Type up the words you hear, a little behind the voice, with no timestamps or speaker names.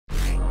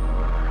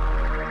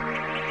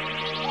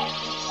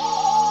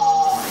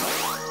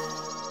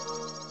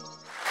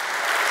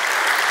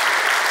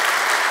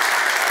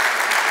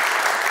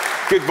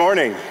Good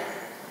morning.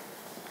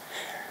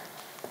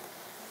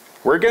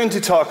 We're going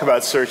to talk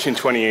about search in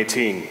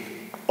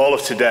 2018, all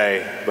of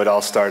today, but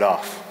I'll start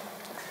off.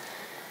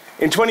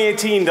 In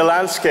 2018, the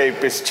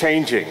landscape is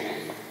changing.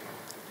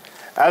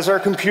 As our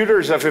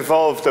computers have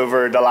evolved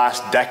over the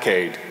last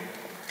decade,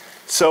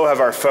 so have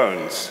our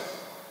phones.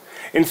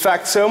 In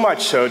fact, so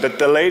much so that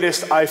the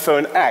latest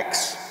iPhone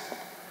X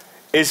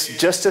is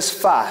just as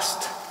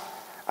fast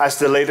as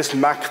the latest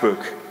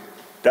MacBook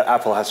that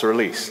Apple has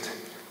released.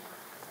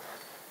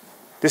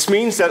 This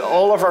means that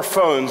all of our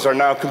phones are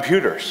now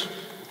computers.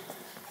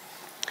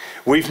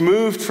 We've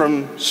moved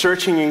from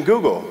searching in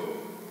Google,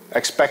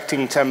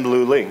 expecting 10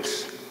 blue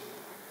links,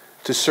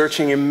 to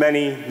searching in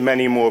many,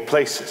 many more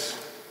places.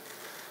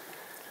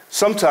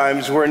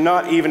 Sometimes we're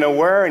not even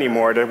aware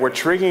anymore that we're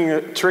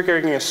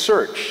triggering a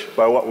search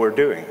by what we're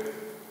doing.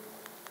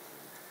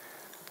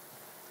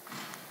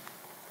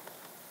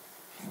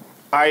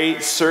 I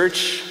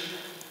search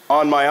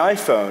on my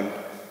iPhone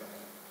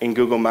in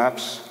Google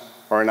Maps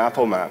or in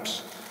Apple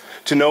Maps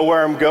to know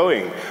where I'm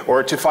going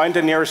or to find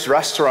the nearest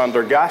restaurant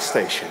or gas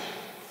station.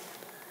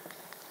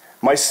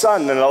 My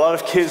son and a lot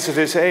of kids of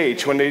his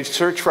age, when they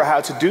search for how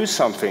to do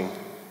something,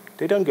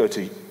 they don't go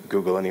to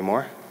Google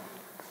anymore.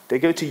 They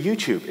go to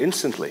YouTube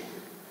instantly,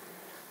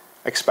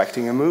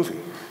 expecting a movie.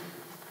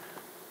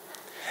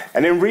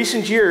 And in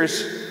recent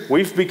years,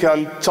 we've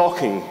begun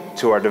talking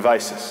to our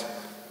devices.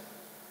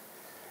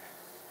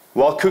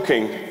 While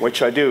cooking,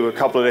 which I do a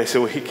couple of days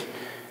a week,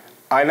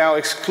 I now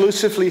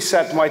exclusively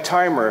set my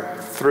timer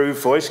through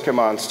voice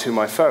commands to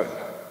my phone.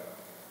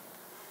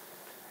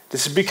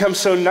 This has become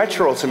so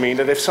natural to me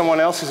that if someone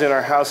else is in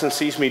our house and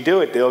sees me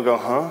do it, they'll go,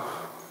 huh?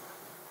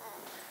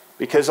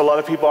 Because a lot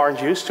of people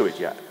aren't used to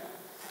it yet.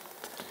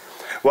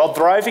 While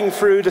driving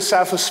through the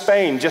south of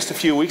Spain just a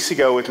few weeks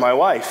ago with my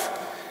wife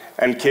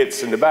and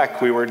kids in the back,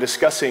 we were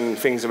discussing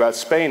things about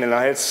Spain, and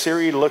I had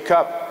Siri look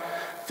up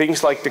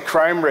things like the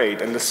crime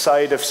rate and the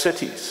size of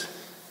cities.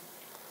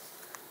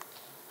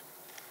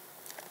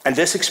 And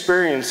this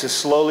experience is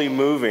slowly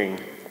moving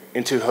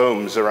into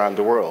homes around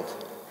the world.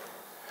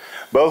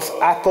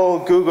 Both Apple,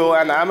 Google,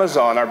 and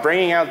Amazon are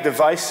bringing out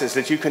devices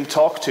that you can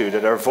talk to,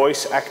 that are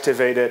voice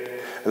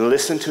activated and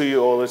listen to you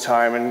all the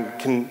time and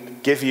can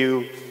give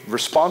you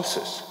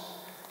responses.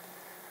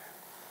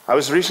 I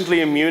was recently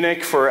in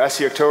Munich for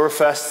SEO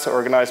Oktoberfest,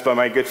 organized by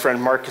my good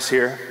friend Marcus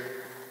here.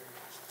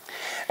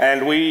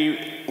 And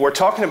we were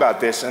talking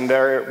about this, and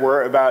there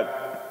were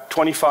about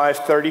 25,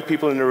 30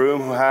 people in the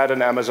room who had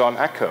an Amazon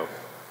Echo.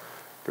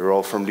 They were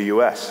all from the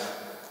US.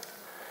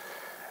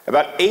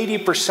 About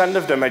 80%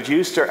 of them had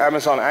used their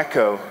Amazon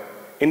Echo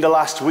in the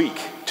last week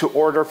to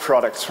order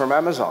products from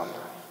Amazon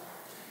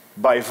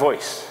by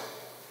voice.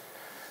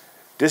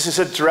 This is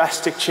a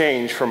drastic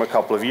change from a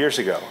couple of years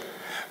ago.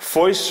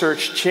 Voice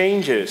search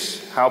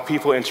changes how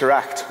people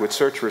interact with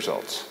search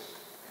results.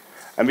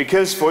 And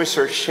because voice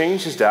search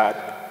changes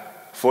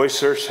that, voice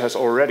search has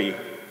already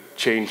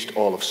changed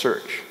all of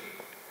search.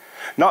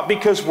 Not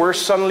because we're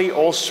suddenly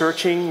all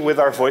searching with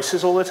our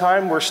voices all the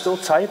time, we're still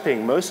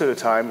typing most of the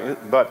time,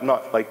 but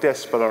not like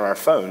this, but on our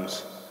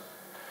phones.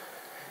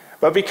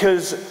 But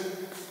because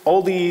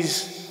all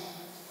these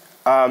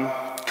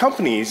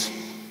companies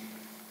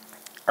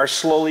are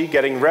slowly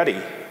getting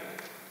ready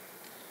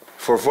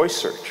for voice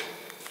search.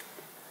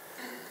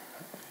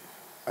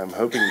 I'm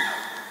hoping.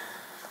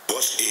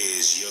 What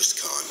is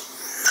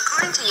YoastCon?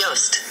 According to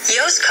Yoast,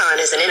 YoastCon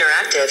is an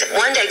interactive,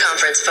 one-day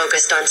conference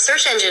focused on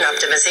search engine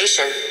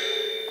optimization.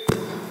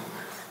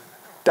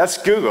 That's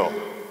Google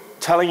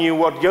telling you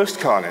what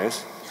YoastCon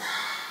is,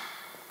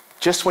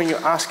 just when you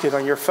ask it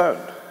on your phone.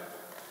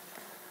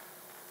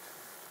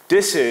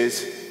 This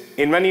is,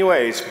 in many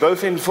ways,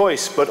 both in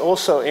voice, but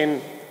also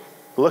in,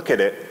 look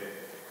at it,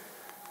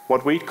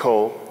 what we'd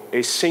call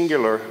a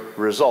singular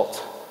result.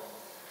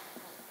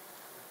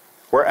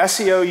 Where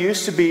SEO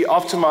used to be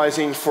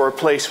optimizing for a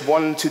place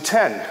 1 to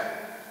 10,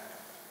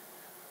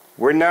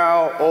 we're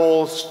now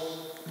all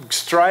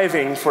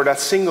striving for that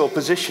single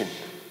position,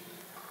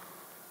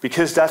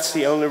 because that's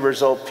the only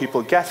result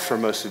people get for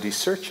most of these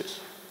searches.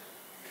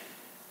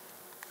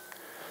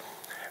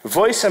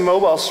 Voice and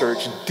mobile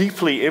search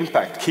deeply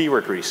impact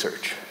keyword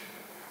research.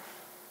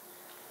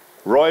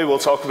 Roy will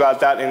talk about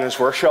that in his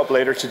workshop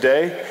later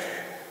today,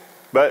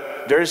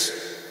 but there's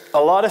a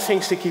lot of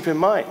things to keep in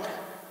mind.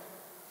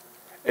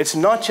 It's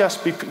not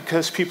just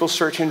because people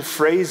search in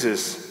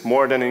phrases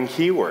more than in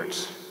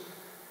keywords.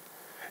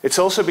 It's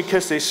also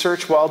because they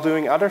search while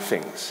doing other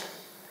things.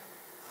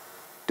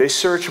 They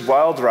search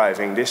while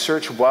driving, they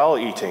search while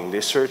eating,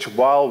 they search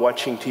while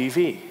watching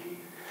TV.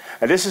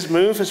 And this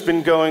move has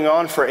been going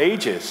on for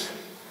ages,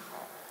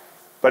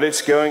 but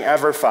it's going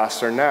ever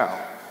faster now.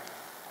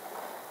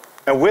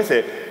 And with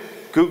it,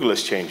 Google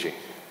is changing.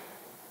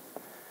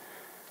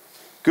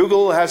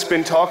 Google has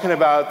been talking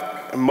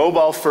about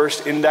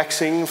mobile-first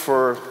indexing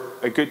for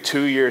a good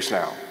 2 years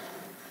now.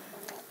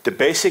 The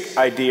basic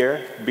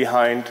idea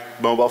behind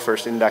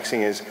mobile-first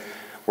indexing is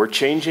we're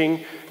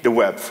changing the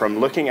web from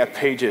looking at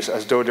pages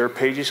as though they're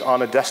pages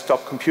on a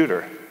desktop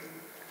computer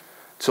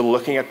to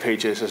looking at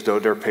pages as though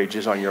they're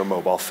pages on your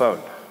mobile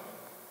phone.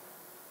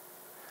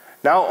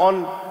 Now,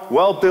 on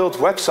well-built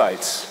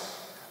websites,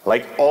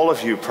 like all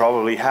of you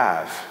probably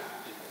have,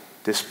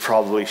 this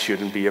probably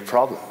shouldn't be a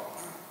problem.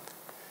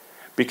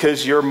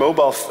 Because your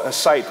mobile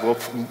site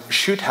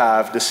should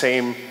have the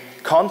same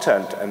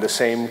content and the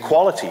same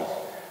quality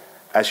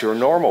as your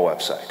normal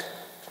website.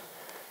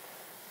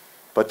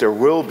 But there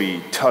will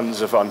be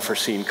tons of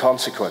unforeseen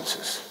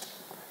consequences.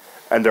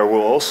 And there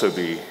will also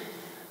be,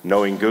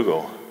 knowing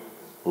Google,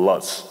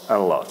 lots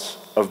and lots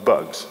of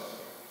bugs.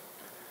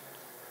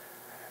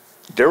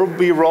 They will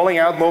be rolling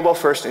out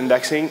mobile-first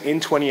indexing in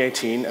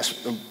 2018,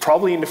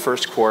 probably in the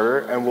first quarter,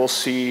 and we'll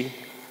see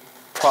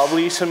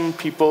probably some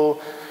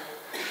people,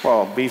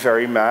 well, be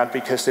very mad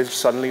because they've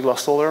suddenly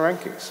lost all their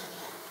rankings.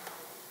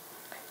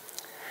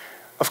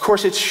 Of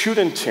course, it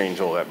shouldn't change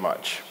all that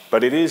much,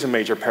 but it is a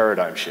major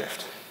paradigm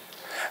shift.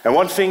 And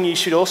one thing you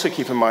should also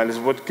keep in mind is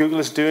what Google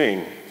is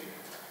doing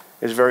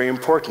is very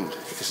important.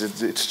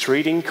 It's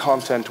treating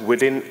content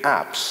within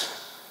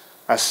apps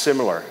as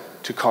similar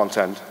to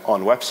content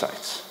on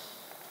websites.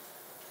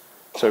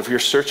 So if you're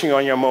searching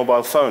on your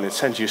mobile phone, it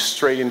sends you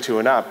straight into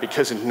an app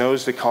because it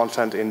knows the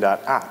content in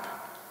that app.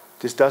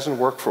 This doesn't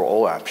work for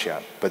all apps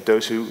yet, but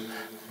those who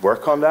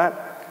work on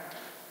that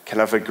can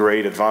have a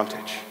great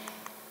advantage.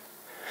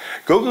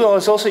 Google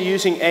is also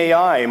using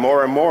AI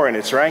more and more in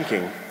its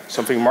ranking,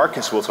 something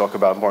Marcus will talk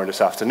about more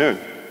this afternoon.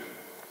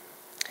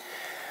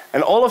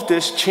 And all of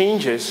this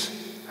changes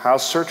how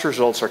search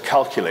results are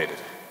calculated.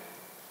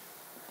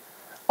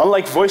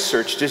 Unlike voice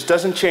search, this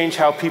doesn't change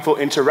how people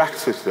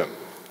interact with them.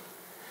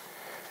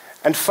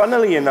 And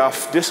funnily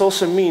enough, this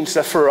also means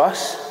that for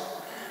us,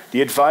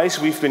 the advice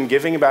we've been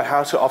giving about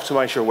how to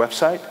optimize your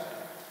website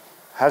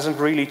hasn't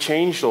really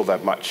changed all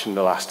that much in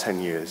the last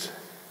 10 years.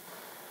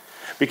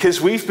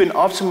 Because we've been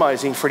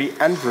optimizing for the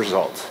end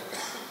result,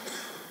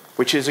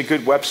 which is a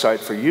good website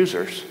for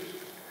users.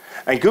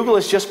 And Google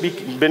has just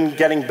been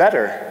getting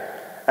better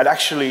at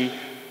actually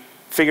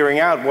figuring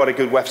out what a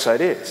good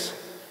website is.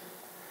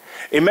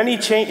 In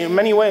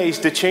many ways,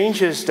 the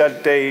changes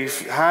that they've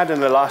had in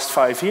the last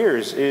 5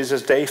 years is,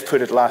 as Dave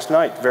put it last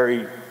night,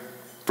 very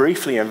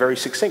briefly and very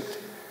succinct.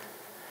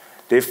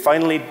 They're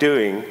finally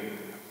doing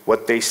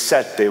what they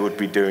said they would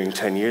be doing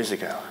 10 years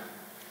ago.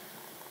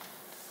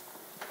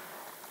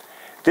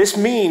 This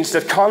means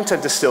that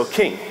content is still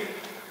king.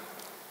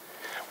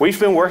 We've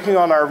been working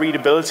on our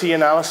readability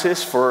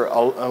analysis for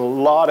a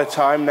lot of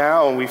time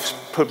now, and we've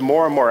put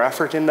more and more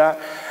effort in that.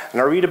 And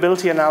our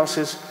readability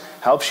analysis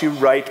helps you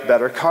write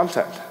better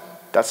content.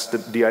 That's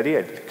the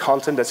idea,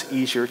 content that's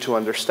easier to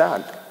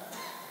understand.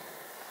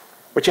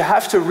 But you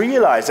have to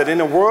realize that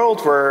in a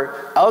world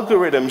where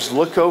algorithms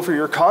look over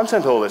your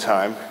content all the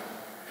time,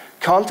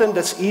 content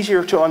that's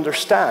easier to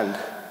understand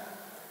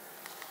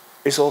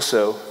is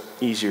also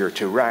easier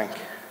to rank.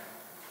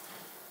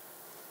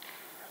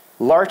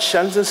 Large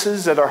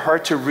sentences that are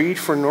hard to read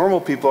for normal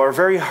people are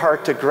very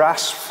hard to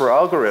grasp for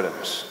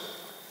algorithms.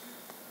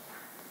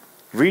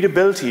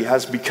 Readability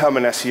has become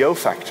an SEO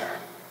factor,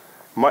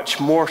 much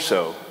more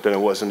so than it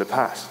was in the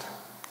past.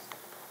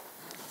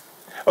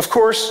 Of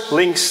course,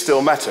 links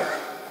still matter,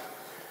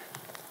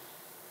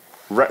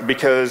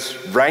 because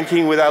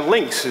ranking without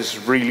links is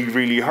really,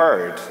 really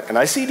hard. And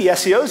I see the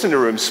SEOs in the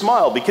room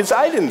smile, because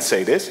I didn't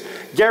say this.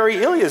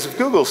 Gary Ilias of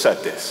Google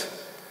said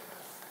this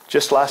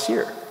just last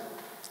year.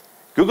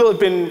 Google had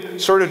been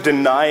sort of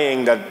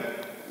denying that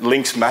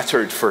links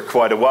mattered for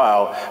quite a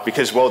while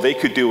because, well, they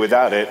could do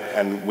without it,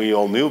 and we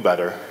all knew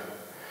better.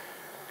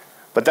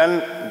 But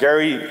then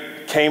Gary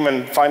came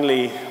and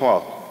finally,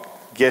 well,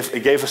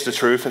 gave us the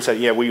truth and said,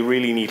 yeah, we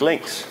really need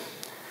links.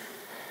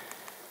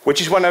 Which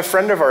is when a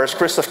friend of ours,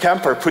 Christoph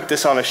Kemper, put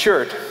this on a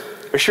shirt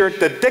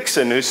that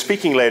Dixon, who's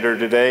speaking later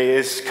today,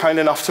 is kind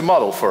enough to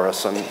model for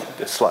us on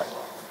this slide.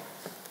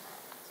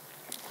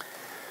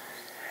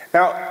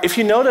 Now, if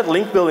you know that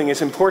link building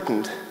is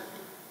important,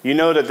 you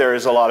know that there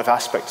is a lot of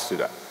aspects to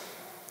that.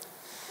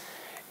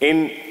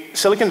 In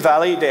Silicon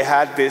Valley, they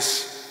had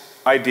this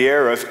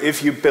idea of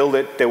if you build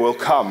it, they will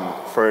come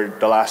for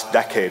the last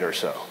decade or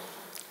so.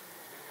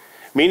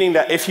 Meaning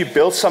that if you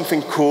build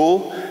something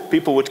cool,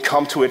 people would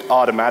come to it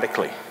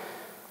automatically.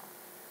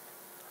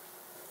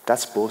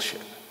 That's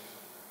bullshit.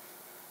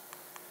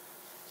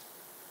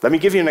 Let me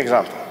give you an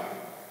example.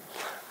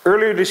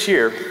 Earlier this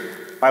year,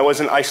 I was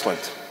in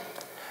Iceland.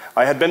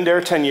 I had been there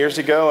 10 years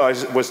ago. I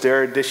was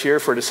there this year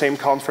for the same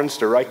conference,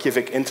 the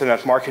Reykjavik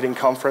Internet Marketing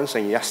Conference,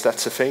 and yes,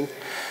 that's a thing.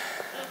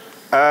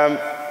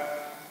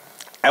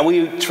 And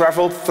we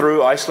traveled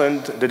through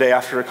Iceland the day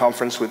after the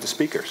conference with the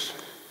speakers.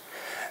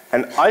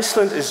 And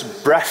Iceland is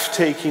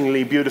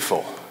breathtakingly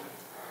beautiful.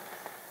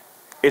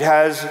 It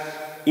has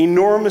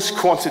enormous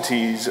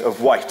quantities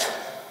of white,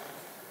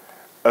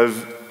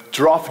 of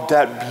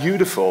drop-dead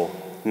beautiful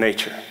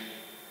nature.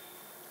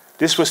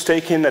 This was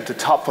taken at the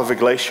top of a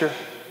glacier.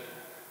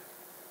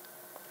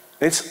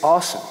 It's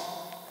awesome.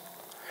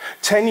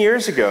 10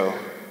 years ago,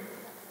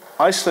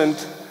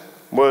 Iceland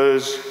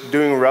was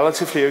doing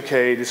relatively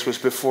okay. This was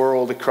before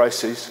all the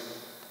crises.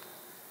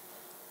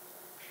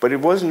 But it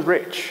wasn't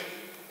rich.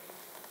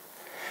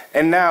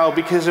 And now,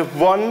 because of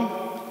one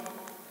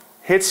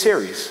hit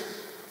series,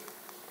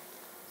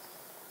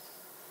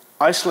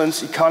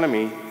 Iceland's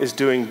economy is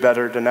doing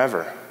better than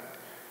ever.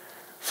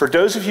 For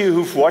those of you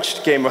who've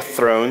watched Game of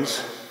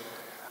Thrones,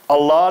 a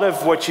lot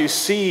of what you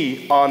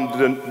see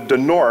on the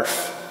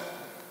north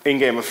in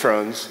Game of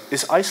Thrones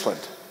is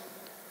Iceland.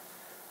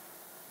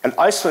 And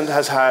Iceland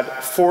has had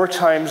 4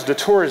 times the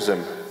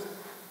tourism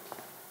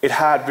it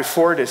had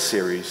before this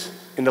series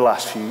in the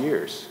last few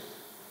years.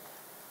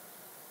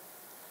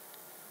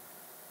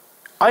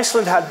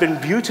 Iceland had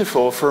been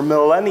beautiful for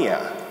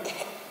millennia,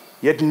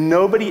 yet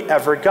nobody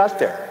ever got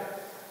there.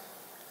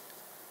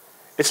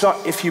 It's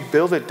not if you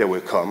build it, they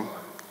will come.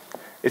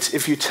 It's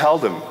if you tell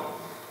them,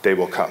 they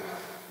will come.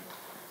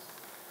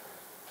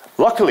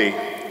 Luckily,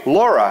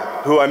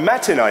 Laura, who I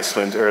met in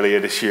Iceland earlier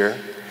this year,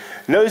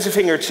 knows a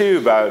thing or two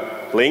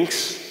about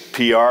links,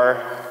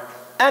 PR,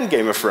 and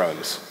Game of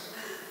Thrones.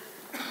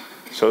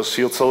 So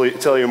she'll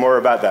tell you more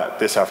about that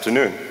this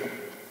afternoon.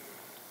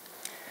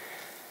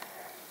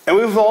 And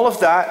with all of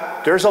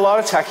that, there's a lot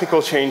of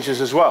technical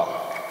changes as well.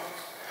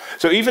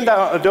 So even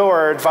though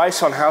our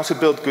advice on how to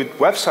build good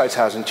websites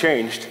hasn't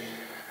changed,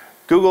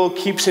 Google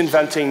keeps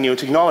inventing new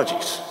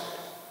technologies.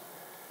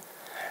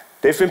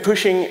 They've been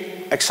pushing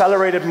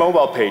accelerated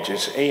mobile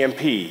pages,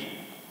 AMP,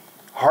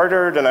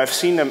 harder than I've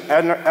seen them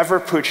ever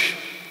push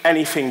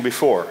anything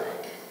before.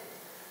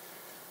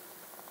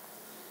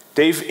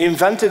 They've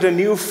invented a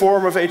new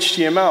form of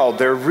HTML.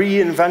 They're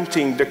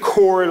reinventing the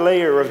core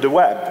layer of the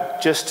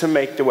web just to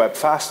make the web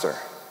faster.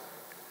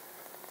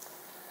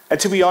 And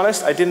to be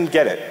honest, I didn't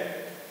get it.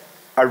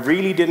 I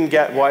really didn't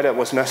get why that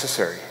was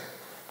necessary.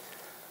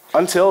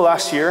 Until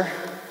last year,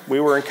 we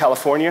were in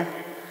California,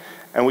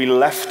 and we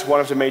left one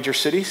of the major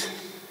cities,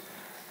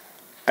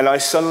 and I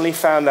suddenly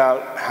found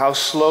out how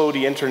slow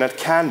the internet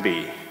can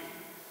be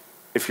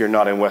if you're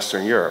not in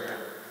Western Europe.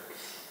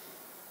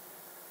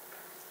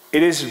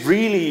 It is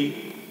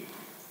really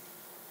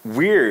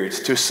weird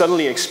to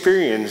suddenly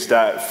experience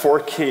that 4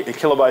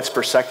 kilobytes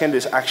per second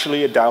is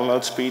actually a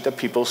download speed that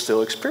people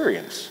still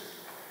experience.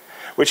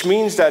 Which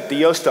means that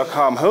the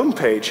Yoast.com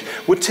homepage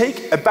would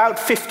take about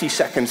 50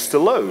 seconds to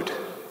load,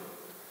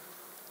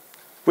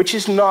 which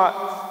is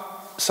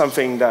not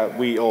something that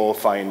we all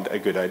find a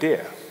good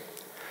idea.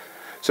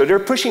 So they're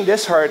pushing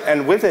this hard,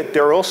 and with it,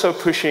 they're also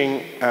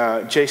pushing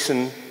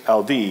JSON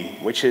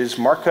LD, which is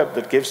markup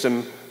that gives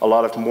them a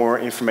lot of more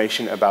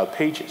information about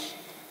pages.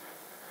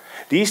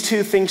 These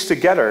two things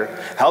together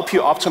help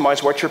you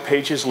optimize what your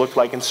pages look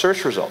like in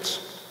search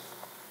results.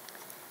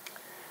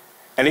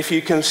 And if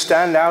you can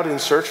stand out in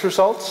search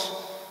results,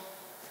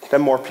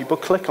 then more people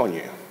click on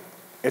you.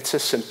 It's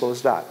as simple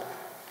as that.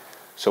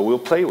 So we'll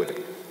play with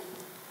it.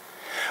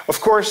 Of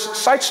course,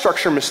 site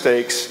structure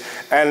mistakes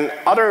and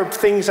other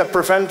things that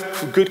prevent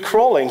good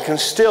crawling can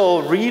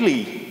still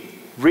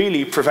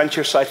really prevent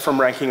your site from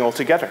ranking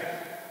altogether.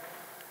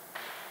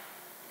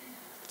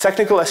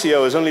 Technical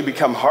SEO has only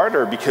become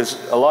harder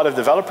because a lot of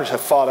developers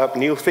have thought up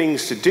new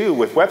things to do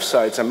with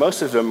websites, and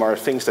most of them are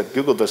things that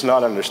Google does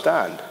not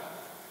understand.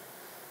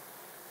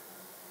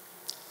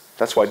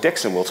 That's why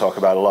Dixon will talk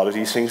about a lot of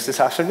these things this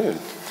afternoon.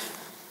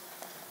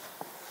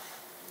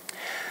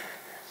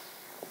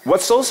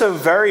 What's also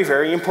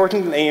very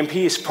important in AMP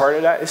as part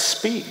of that is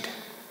speed.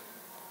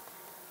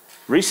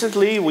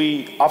 Recently,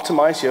 we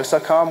optimized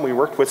Yoast.com. We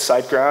worked with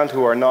SiteGround,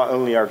 who are not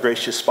only our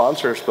gracious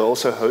sponsors, but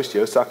also host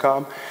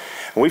Yoast.com.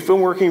 And we've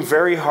been working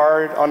very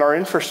hard on our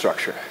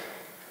infrastructure,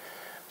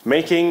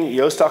 making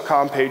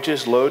Yoast.com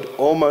pages load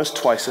almost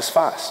twice as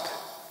fast.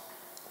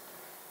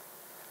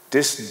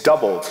 This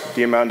doubled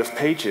the amount of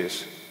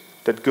pages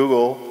that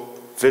Google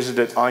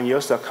visited on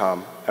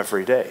Yoast.com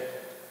every day.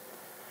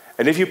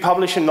 And if you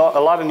publish a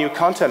lot of new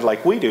content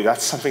like we do,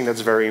 that's something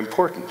that's very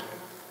important.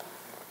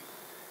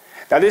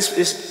 Now this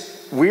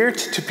is weird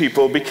to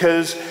people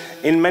because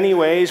in many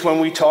ways when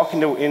we talk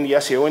in the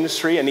SEO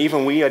industry, and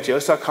even we at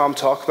Yoast.com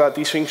talk about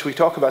these things, we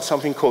talk about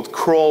something called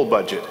crawl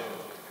budget.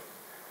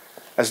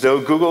 As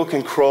though Google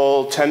can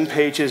crawl 10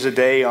 pages a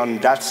day on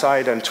that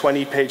site, and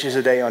 20 pages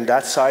a day on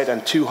that site,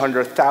 and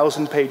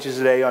 200,000 pages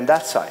a day on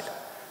that site.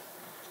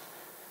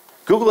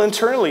 Google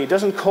internally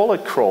doesn't call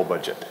it crawl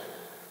budget.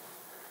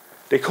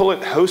 They call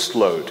it host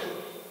load,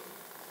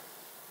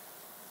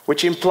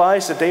 which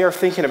implies that they are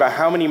thinking about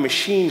how many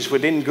machines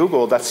within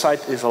Google that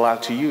site is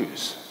allowed to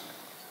use.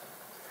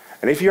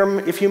 And if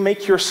you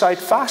make your site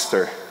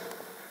faster,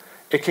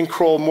 it can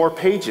crawl more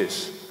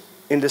pages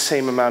in the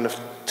same amount of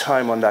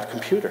time on that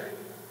computer.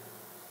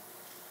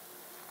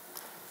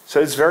 So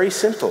it's very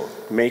simple.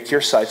 Make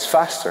your sites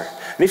faster.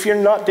 And if you're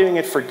not doing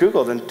it for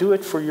Google, then do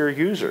it for your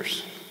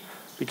users,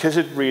 because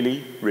it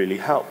really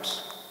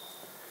helps.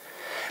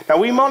 Now,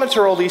 we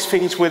monitor all these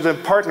things with a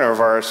partner of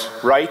ours,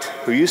 Right,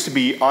 who used to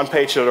be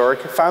onpage.org,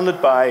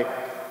 founded by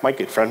my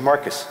good friend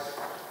Marcus.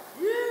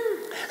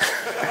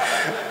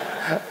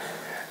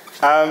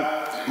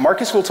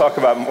 Marcus will talk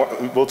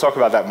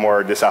about that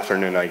more this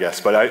afternoon, I guess,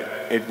 but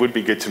it would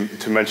be good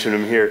to mention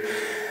him here.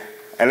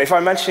 And if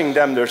I'm mentioning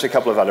them, there's a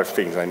couple of other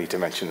things I need to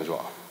mention as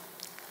well.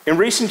 In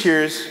recent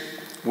years,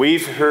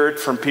 we've heard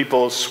from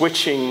people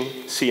switching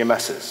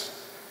CMSs.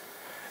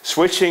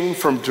 Switching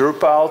from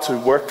Drupal to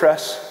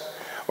WordPress,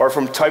 or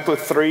from Typo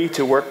 3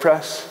 to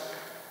WordPress,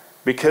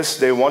 because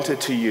they wanted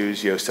to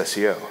use Yoast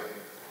SEO.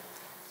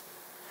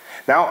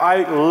 Now,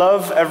 I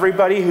love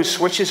everybody who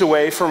switches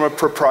away from a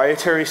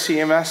proprietary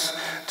CMS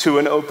to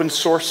an open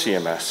source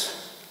CMS.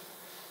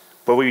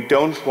 But we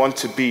don't want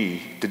to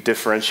be the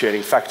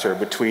differentiating factor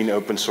between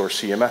open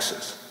source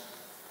CMSs.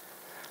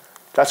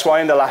 That's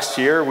why in the last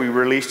year, we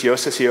released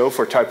Yoast SEO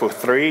for Typo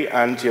 3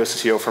 and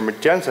Yoast SEO for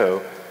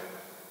Magento,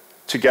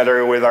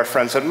 together with our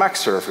friends at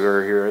MaxSurf, who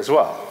are here as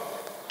well.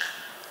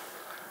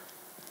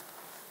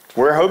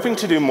 We're hoping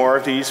to do more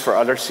of these for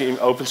other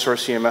open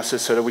source CMSs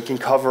so that we can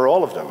cover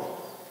all of them.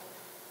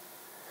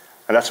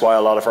 And that's why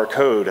a lot of our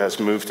code has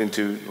moved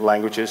into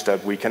languages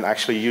that we can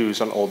actually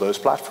use on all those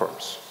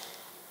platforms.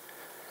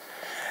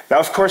 Now,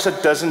 of course,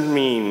 that doesn't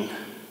mean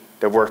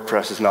that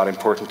WordPress is not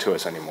important to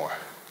us anymore.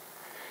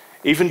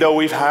 Even though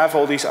we have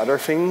all these other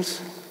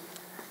things,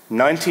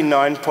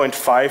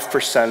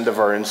 99.5% of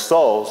our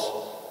installs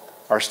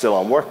are still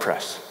on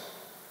WordPress.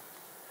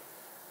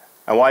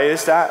 And why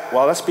is that?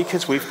 Well, that's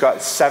because we've got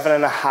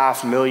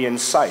 7.5 million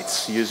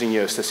sites using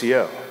Yoast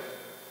SEO.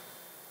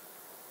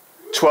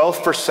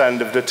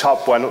 12% of the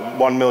top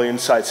 1 million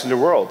sites in the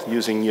world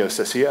using Yoast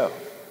SEO.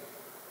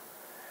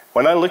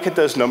 When I look at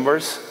those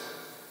numbers,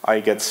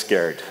 I get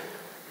scared.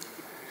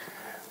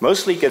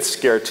 Mostly get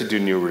scared to do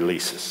new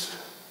releases.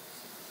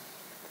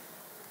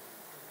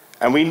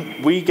 And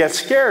we get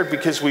scared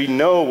because we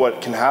know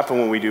what can happen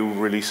when we do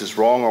releases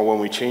wrong or when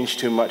we change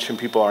too much and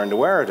people aren't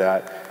aware of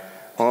that.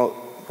 Well,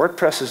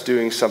 WordPress is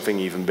doing something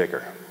even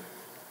bigger.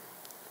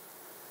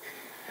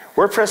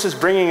 WordPress is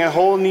bringing a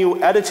whole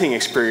new editing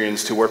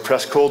experience to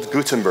WordPress called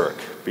Gutenberg,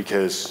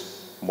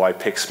 because why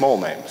pick small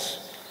names?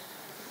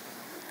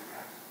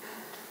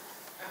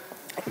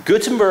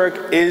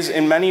 Gutenberg is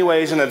in many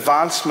ways an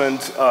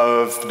advancement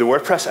of the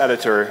WordPress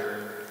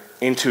editor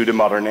into the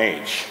modern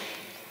age.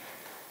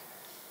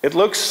 It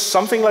looks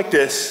something like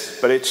this,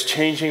 but it's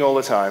changing all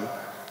the time.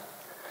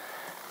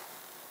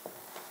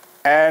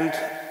 And,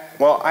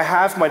 well, I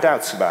have my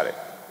doubts about it.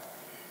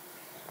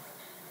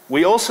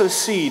 We also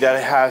see that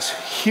it has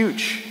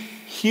huge,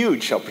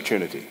 huge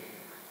opportunity.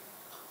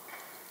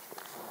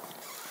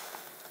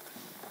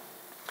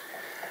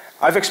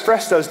 I've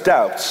expressed those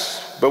doubts,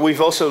 but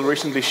we've also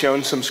recently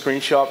shown some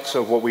screenshots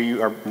of what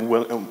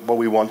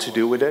we want to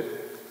do with it.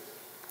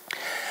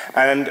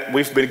 And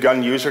we've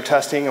begun user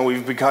testing, and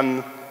we've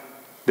begun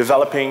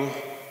developing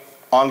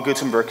on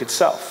Gutenberg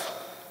itself.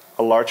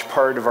 A large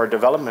part of our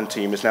development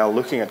team is now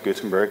looking at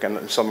Gutenberg,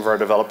 and some of our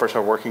developers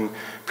are working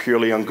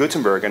purely on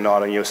Gutenberg and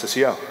not on Yoast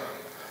SEO.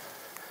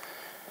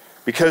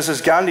 Because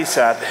as Gandhi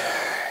said,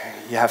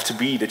 you have to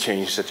be the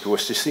change that you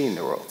wish to see in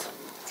the world.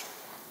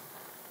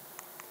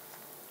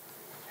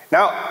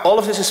 Now, all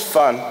of this is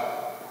fun,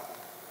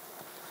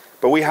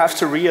 but we have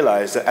to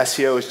realize that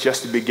SEO is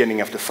just the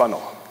beginning of the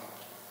funnel.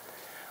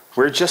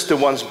 We're just the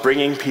ones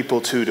bringing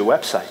people to the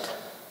website.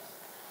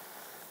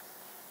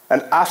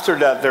 And after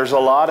that, there's a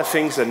lot of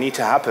things that need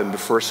to happen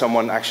before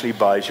someone actually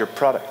buys your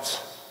products.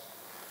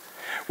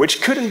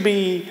 Which couldn't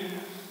be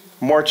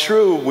more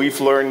true, we've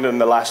learned in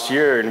the last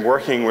year in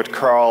working with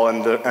Carl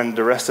and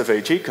the rest of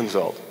AG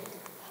Consult.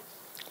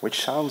 Which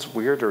sounds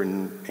weirder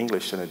in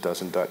English than it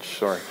does in Dutch,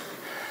 sorry.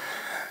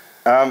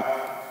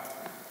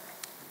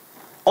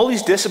 All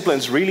these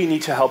disciplines really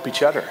need to help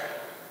each other.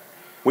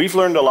 We've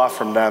learned a lot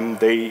from them.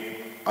 They,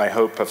 I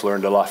hope, have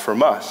learned a lot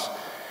from us.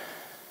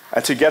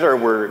 And together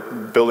we're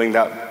building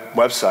that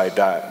website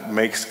that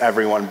makes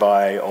everyone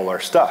buy all our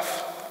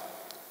stuff.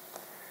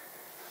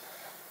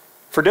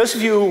 For those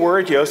of you who were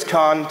at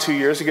YoastCon 2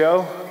 years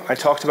ago, I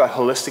talked about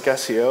holistic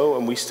SEO,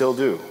 and we still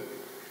do.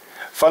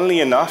 Funnily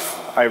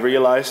enough, I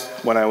realized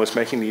when I was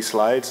making these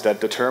slides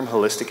that the term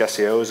holistic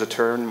SEO is a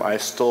term I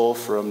stole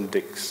from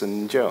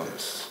Dixon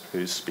Jones,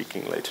 who's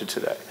speaking later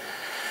today.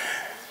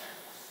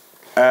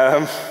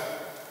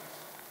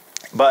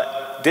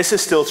 But this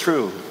is still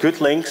true. Good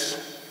links,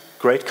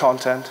 great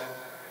content,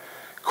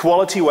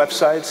 quality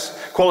websites,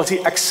 quality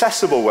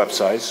accessible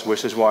websites,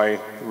 which is why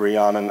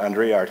Rian and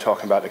Andrea are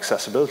talking about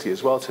accessibility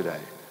as well today,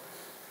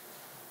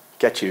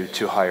 get you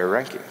to higher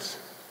rankings.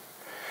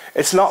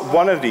 It's not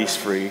one of these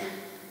three.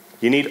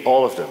 You need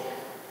all of them.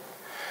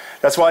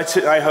 That's why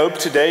I hope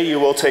today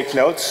you will take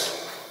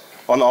notes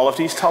on all of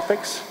these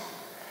topics,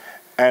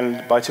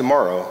 and by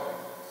tomorrow,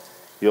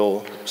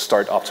 you'll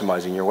start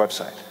optimizing your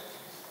website.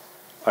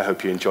 I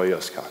hope you enjoy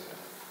YoastCon.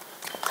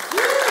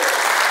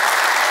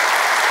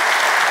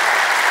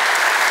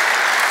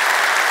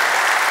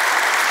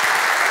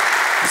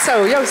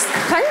 So, Joost,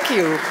 thank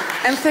you.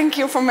 And thank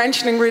you for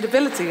mentioning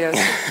readability as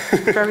a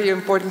very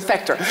important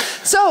factor.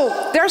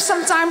 So, there's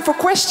some time for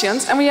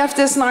questions, and we have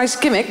this nice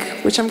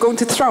gimmick, which I'm going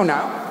to throw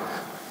now.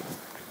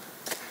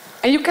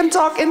 And you can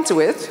talk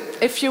into it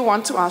if you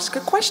want to ask a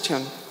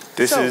question.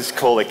 This is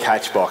called a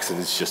catch box, and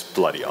it's just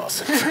bloody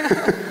awesome.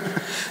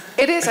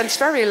 It is, and it's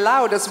very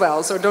loud as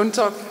well, so don't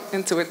talk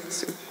into it.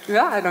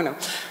 Yeah, I don't know.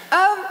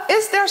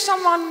 Is there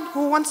someone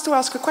who wants to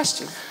ask a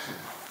question?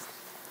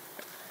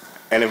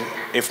 And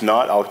if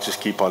not, I'll just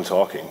keep on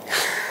talking.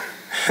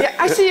 Yeah,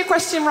 I see a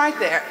question right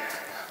there.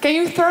 Can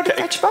you throw the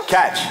catch box?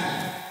 Catch.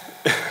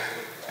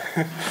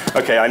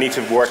 Okay, I need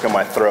to work on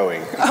my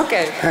throwing.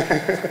 Okay.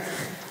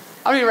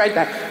 I'll be right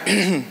back.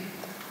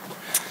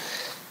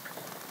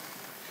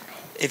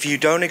 If you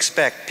don't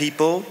expect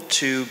people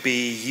to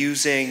be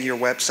using your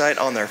website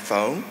on their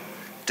phone,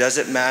 does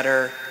it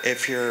matter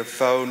if your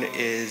phone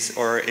is,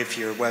 or if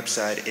your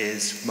website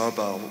is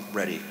mobile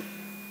ready?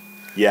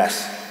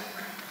 Yes.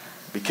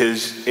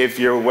 Because if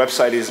your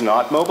website is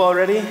not mobile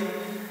ready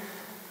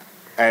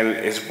and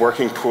is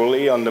working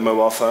poorly on the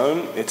mobile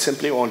phone, it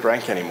simply won't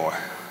rank anymore.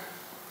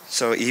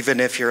 So even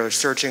if you're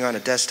searching on a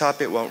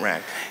desktop, it won't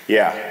rank?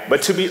 Yeah,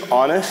 but to be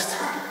honest,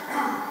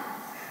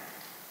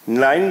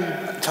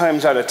 9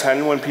 times out of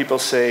 10 when people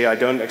say I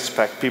don't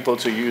expect people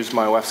to use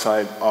my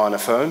website on a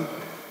phone,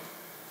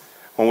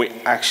 when we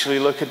actually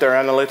look at their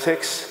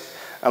analytics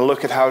and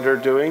look at how they're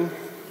doing,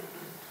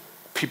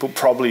 people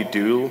probably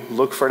do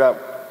look for that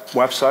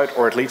website,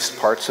 or at least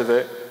parts of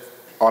it,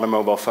 on a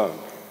mobile phone.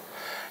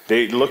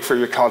 They look for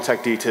your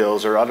contact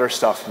details or other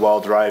stuff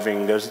while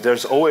driving.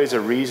 There's always a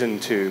reason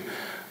to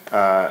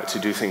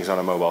do things on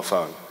a mobile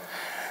phone.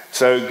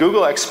 So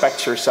Google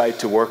expects your site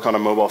to work on a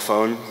mobile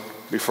phone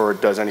before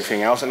it does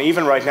anything else. And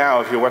even right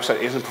now, if your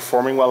website isn't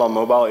performing well on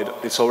mobile,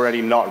 it's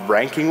already not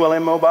ranking well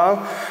in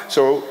mobile.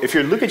 So if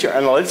you look at your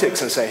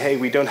analytics and say, hey,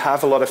 we don't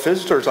have a lot of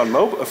visitors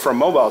on from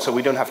mobile, so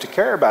we don't have to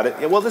care about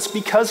it, well, that's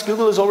because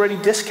Google is already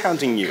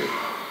discounting you.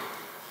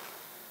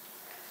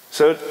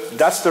 So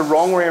that's the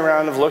wrong way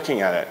around of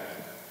looking at it.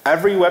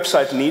 Every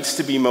website needs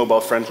to be mobile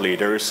friendly.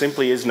 There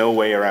simply is no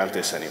way around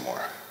this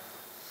anymore.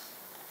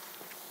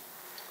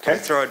 Okay?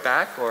 Throw it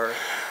back, or?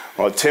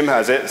 Well, Tim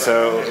has it,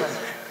 so.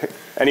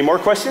 Any more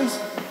questions?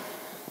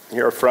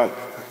 Here up front.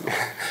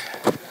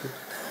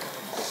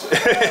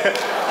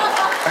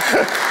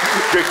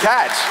 Good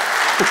catch.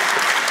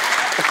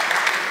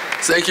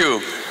 Thank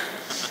you.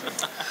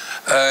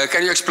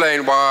 Can you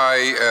explain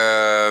why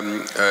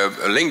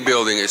link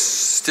building is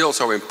still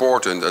so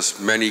important, as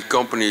many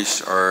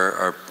companies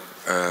are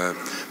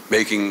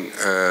making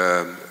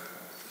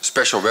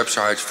special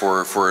websites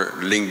for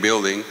link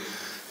building?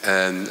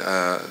 And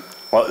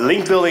well,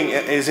 link building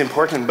is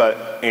important,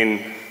 but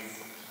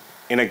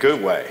in a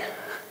good way.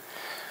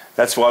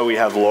 That's why we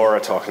have Laura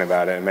talking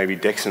about it, and maybe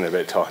Dixon a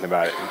bit talking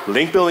about it.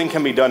 Link building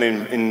can be done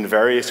in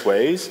various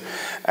ways,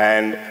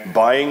 and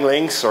buying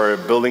links or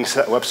building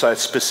websites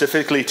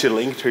specifically to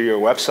link to your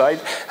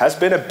website has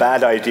been a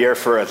bad idea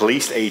for at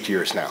least 8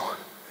 years now.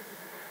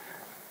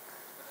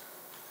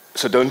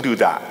 So don't do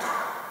that.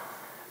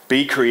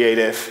 Be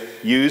creative,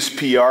 use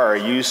PR,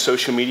 use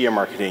social media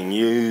marketing,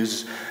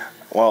 use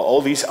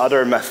all these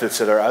other methods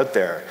that are out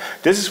there.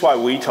 This is why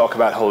we talk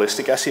about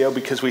holistic SEO,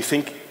 because we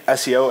think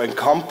SEO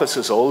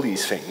encompasses all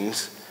these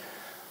things,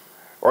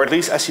 or at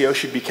least SEO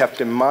should be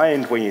kept in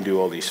mind when you do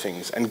all these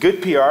things. And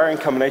good PR in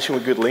combination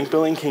with good link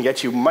building can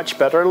get you much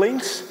better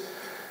links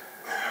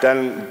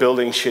than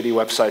building shitty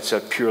websites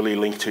that purely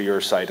link to your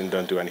site and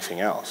don't do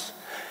anything else.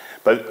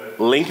 But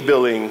link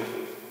building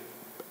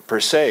per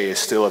se is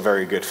still a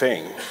very good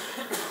thing.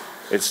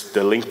 It's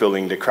the link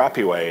building the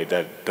crappy way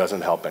that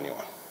doesn't help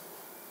anyone.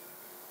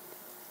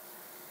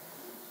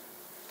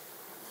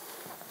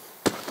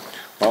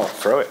 Oh,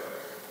 throw it.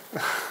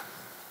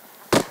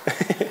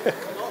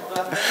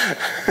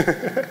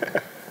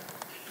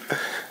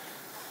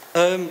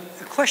 A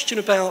question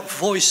about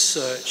voice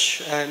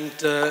search and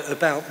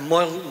about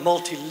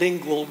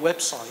multilingual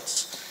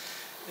websites.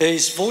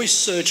 Is voice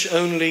search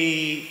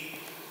only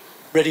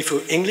ready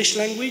for English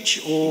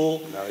language,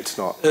 or no, it's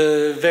not.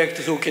 Werkt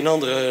het ook in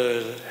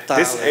andere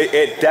talen?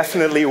 It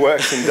definitely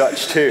works in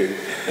Dutch too.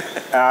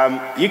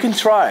 You can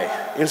try.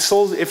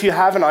 If you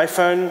have an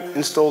iPhone,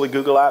 install the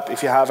Google app.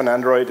 If you have an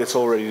Android, it's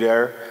already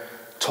there.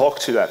 Talk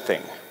to that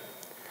thing.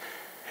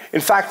 In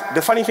fact,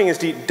 the funny thing is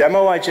the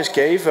demo I just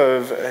gave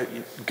of,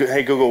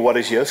 hey Google, what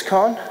is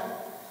YoastCon?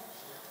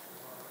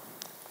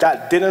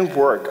 That didn't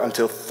work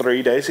until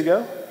 3 days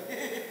ago.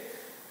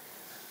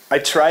 I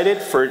tried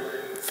it for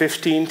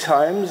 15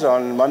 times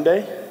on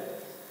Monday.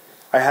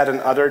 I had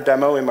another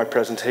demo in my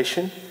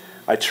presentation.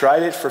 I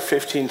tried it for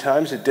 15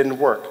 times, it didn't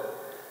work.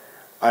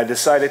 I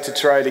decided to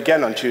try it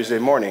again on Tuesday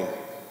morning,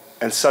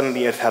 and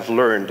suddenly it had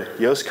learned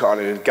YoastCon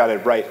and it got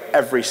it right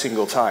every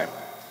single time.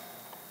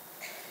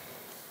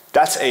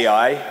 That's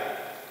AI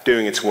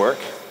doing its work.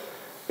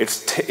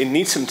 It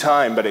needs some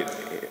time, but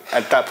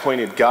at that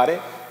point it got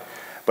it.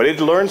 But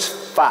it learns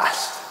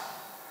fast.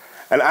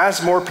 And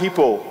as more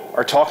people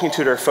are talking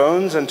to their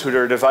phones and to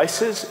their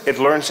devices, it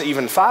learns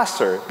even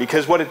faster,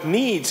 because what it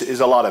needs is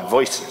a lot of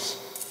voices.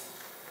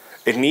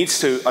 It needs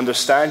to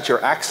understand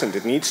your accent.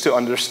 It needs to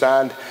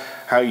understand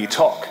how you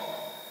talk.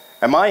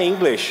 And my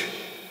English,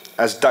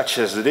 as Dutch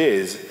as it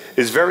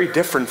is very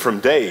different from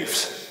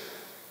Dave's,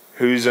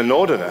 who's a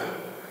Northerner.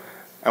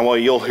 And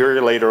what you'll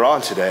hear later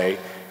on today,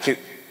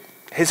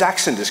 his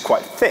accent is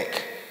quite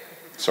thick.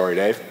 Sorry,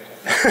 Dave.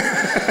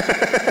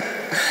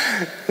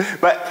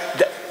 But,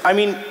 I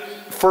mean,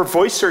 for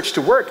voice search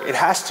to work, it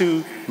has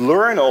to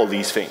learn all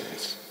these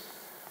things.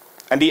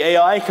 And the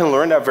AI can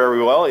learn that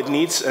very well. It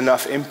needs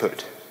enough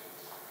input.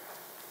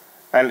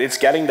 And it's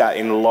getting that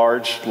in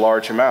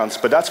large amounts.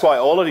 But that's why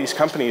all of these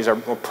companies are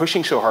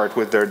pushing so hard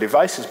with their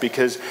devices,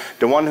 because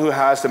the one who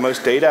has the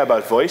most data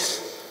about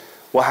voice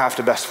will have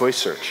the best voice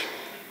search.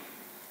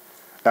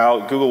 Now,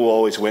 Google will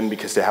always win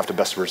because they have the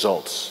best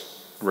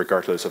results,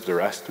 regardless of the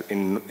rest,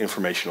 in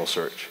informational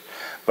search.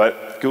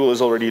 But Google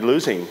is already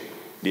losing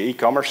the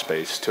e-commerce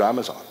space to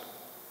Amazon.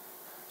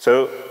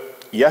 So,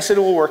 yes, it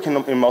will work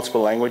in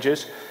multiple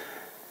languages.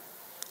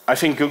 I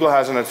think Google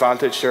has an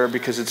advantage there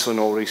because it's in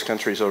all these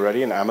countries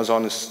already, and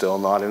Amazon is still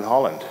not in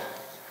Holland,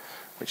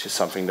 which is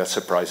something that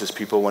surprises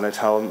people when I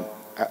tell them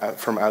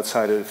from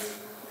outside of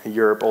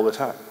Europe all the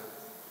time.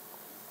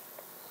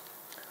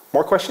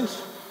 More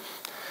questions?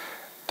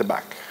 The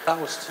back. That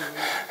was too...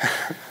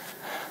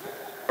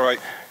 All right.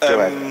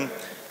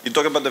 You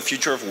talk about the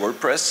future of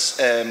WordPress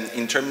and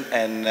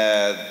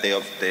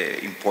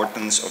the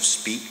importance of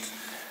speed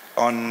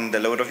on the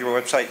load of your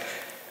website.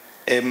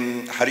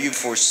 How do you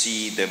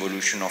foresee the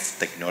evolution of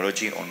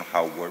technology on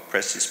how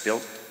WordPress is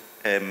built?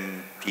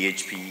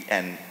 PHP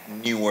and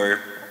newer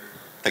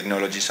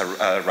technologies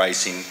are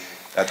rising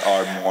that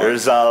are more...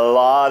 There's a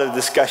lot of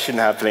discussion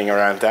happening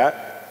around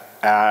that.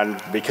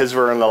 And because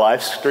we're in the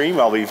live stream,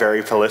 I'll be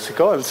very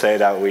political and say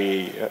that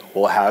we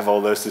will have all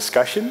those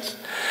discussions.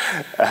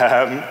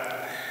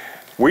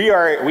 We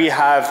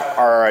have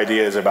our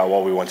ideas about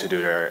what we want to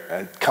do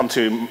there. Come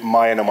to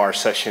my and Omar's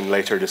session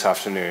later this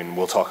afternoon.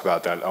 We'll talk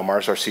about that.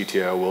 Omar's our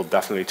CTO. We'll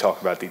definitely talk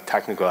about the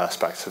technical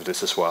aspects of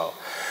this as well.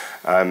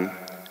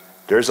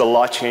 There's a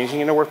lot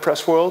changing in the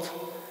WordPress world.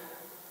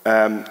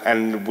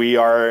 And we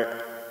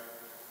are,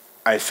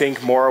 I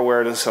think, more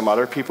aware than some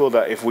other people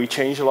that if we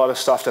change a lot of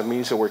stuff, that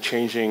means that we're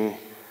changing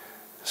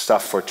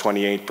stuff for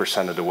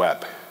 28% of the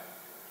web,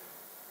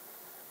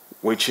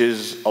 which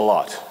is a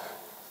lot.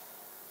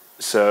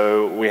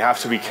 So we have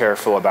to be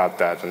careful about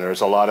that, and there's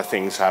a lot of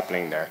things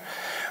happening there.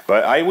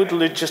 But I would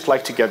just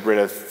like to get rid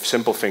of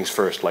simple things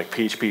first, like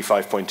PHP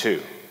 5.2,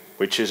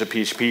 which is a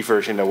PHP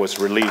version that was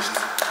released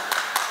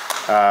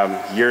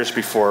years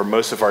before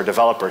most of our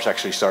developers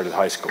actually started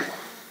high school.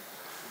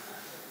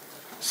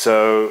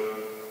 So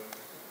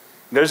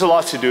there's a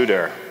lot to do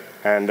there,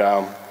 and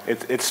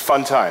it's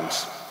fun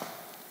times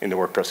in the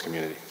WordPress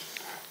community.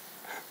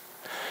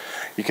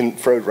 You can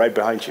throw it right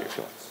behind you if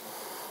you want.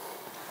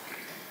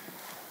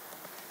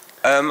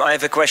 I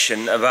have a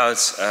question about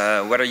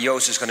whether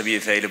Yoast is going to be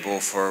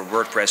available for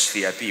WordPress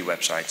VIP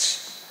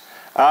websites.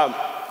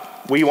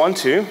 We want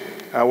to.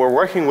 We're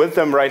working with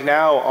them right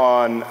now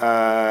on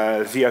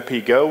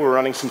VIP Go. We're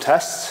running some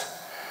tests.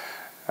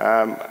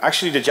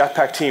 Actually, the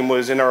Jetpack team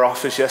was in our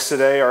office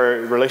yesterday.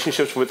 Our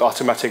relationships with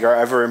Automatic are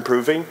ever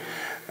improving.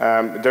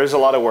 There's a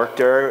lot of work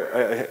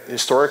there.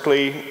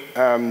 Historically,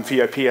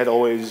 VIP had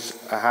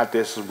always had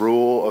this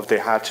rule of they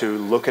had to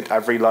look at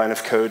every line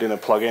of code in a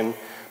plugin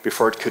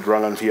before it could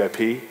run on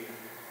VIP.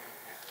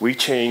 We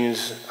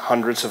change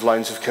hundreds of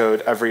lines of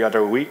code every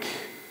other week.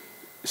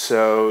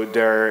 So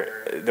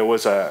there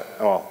was a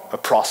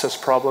process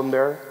problem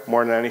there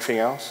more than anything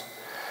else.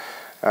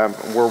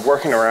 We're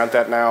working around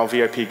that now.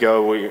 VIP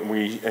Go,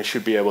 we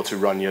should be able to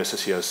run Yoast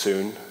SEO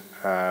soon,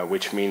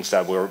 which means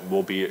that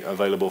we'll be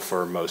available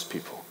for most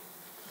people.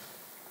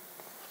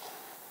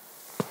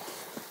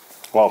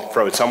 Well,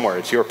 throw it somewhere.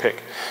 It's your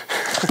pick.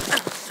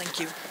 Thank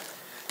you.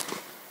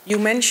 You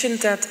mentioned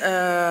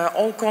that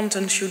all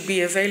content should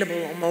be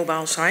available on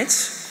mobile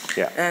sites.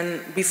 Yeah.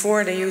 And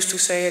before they used to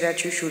say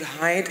that you should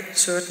hide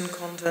certain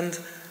content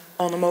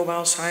on a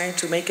mobile site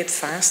to make it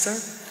faster.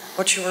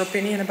 What's your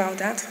opinion about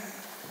that?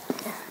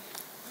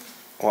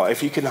 Well,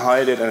 if you can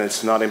hide it and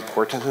it's not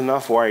important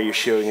enough, why are you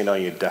showing it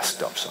on your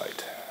desktop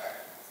site?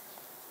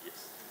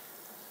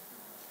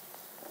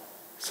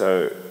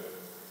 So,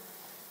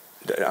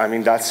 I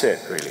mean, that's it,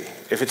 really.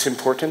 If it's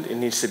important, it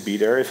needs to be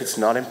there. If it's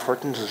not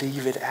important,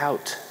 leave it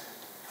out.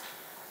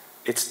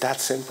 It's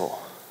that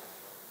simple.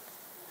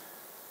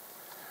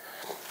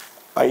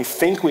 I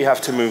think we have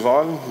to move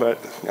on, but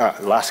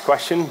last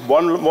question.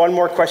 One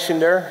more question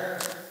there.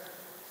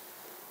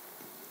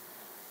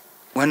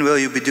 When will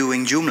you be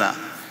doing Joomla?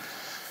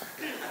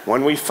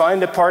 When we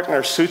find a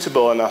partner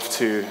suitable enough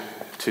to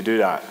do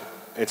that.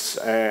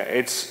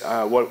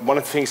 One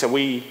of the things that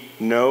we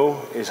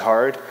know is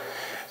hard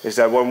is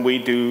that when we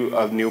do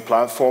a new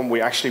platform, we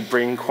actually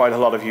bring quite a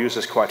lot of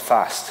users quite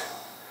fast.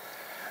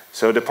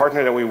 So the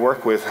partner that we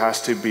work with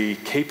has to be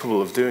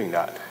capable of doing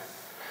that.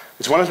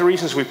 It's one of the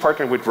reasons we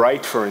partnered with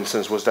Write, for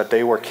instance, was that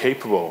they were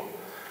capable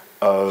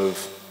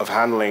of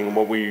handling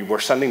what we were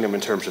sending them in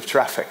terms of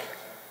traffic.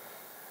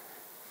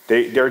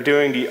 They're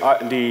doing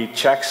the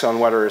checks on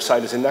whether a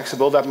site is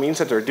indexable. That means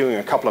that they're doing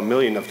a couple of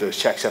million of those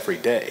checks every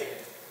day.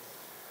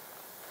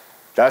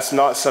 That's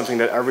not something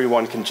that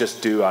everyone can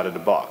just do out of the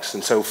box.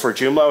 And so for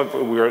Joomla,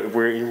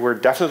 we're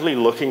definitely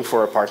looking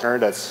for a partner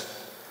that's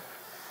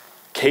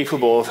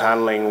capable of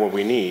handling what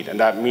we need. And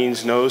that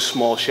means no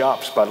small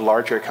shops, but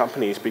larger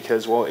companies,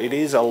 because, well, it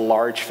is a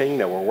large thing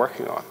that we're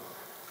working on.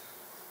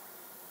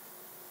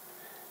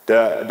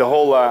 The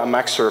whole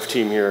MaxSurf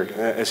team here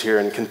is here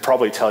and can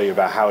probably tell you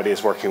about how it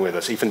is working with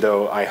us, even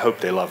though I hope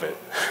they love it.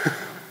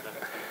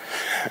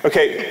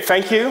 Okay,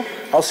 thank you.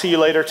 I'll see you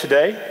later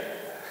today,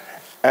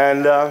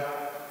 and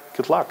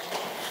good luck.